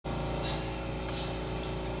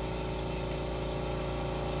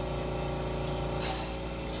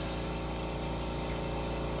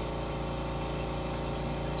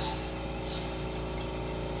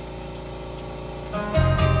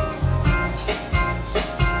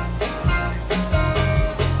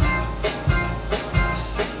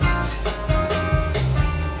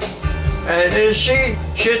And she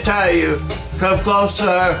should tell you, come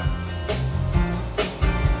closer.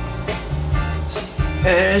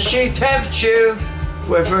 And she tempts you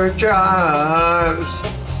with her charms.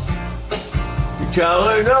 You tell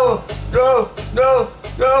her no, no, no,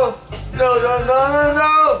 no, no, no, no,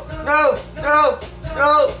 no, no, no,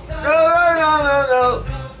 no, no, no,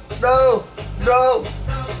 no, no,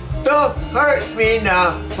 don't hurt me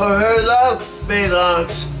now, for her love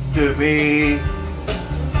belongs to me.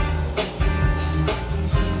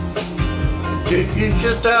 She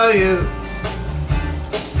should tell you,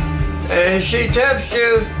 and she tempts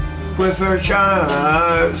you with her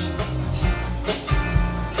charms.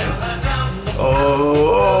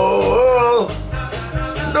 Oh,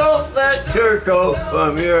 don't let her go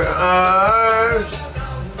from your arms.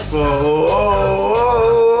 Oh,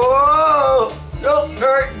 don't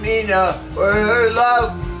hurt me now, for her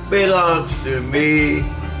love belongs to me.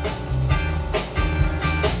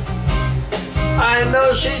 I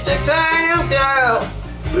know she's the kind of girl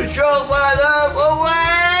who drove my love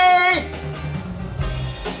away,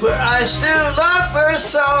 but I still love her,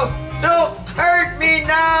 so don't hurt me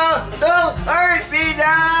now, don't hurt me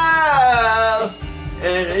now.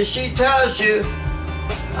 And if she tells you,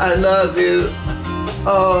 I love you,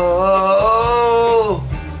 oh,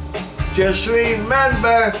 just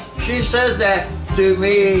remember she said that to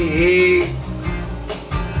me.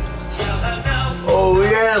 Oh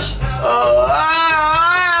yes, oh,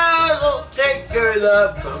 don't take your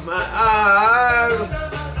love from my arms.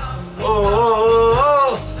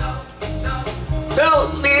 Oh,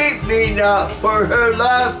 don't leave me now, for her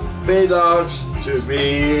love belongs to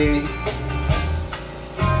me.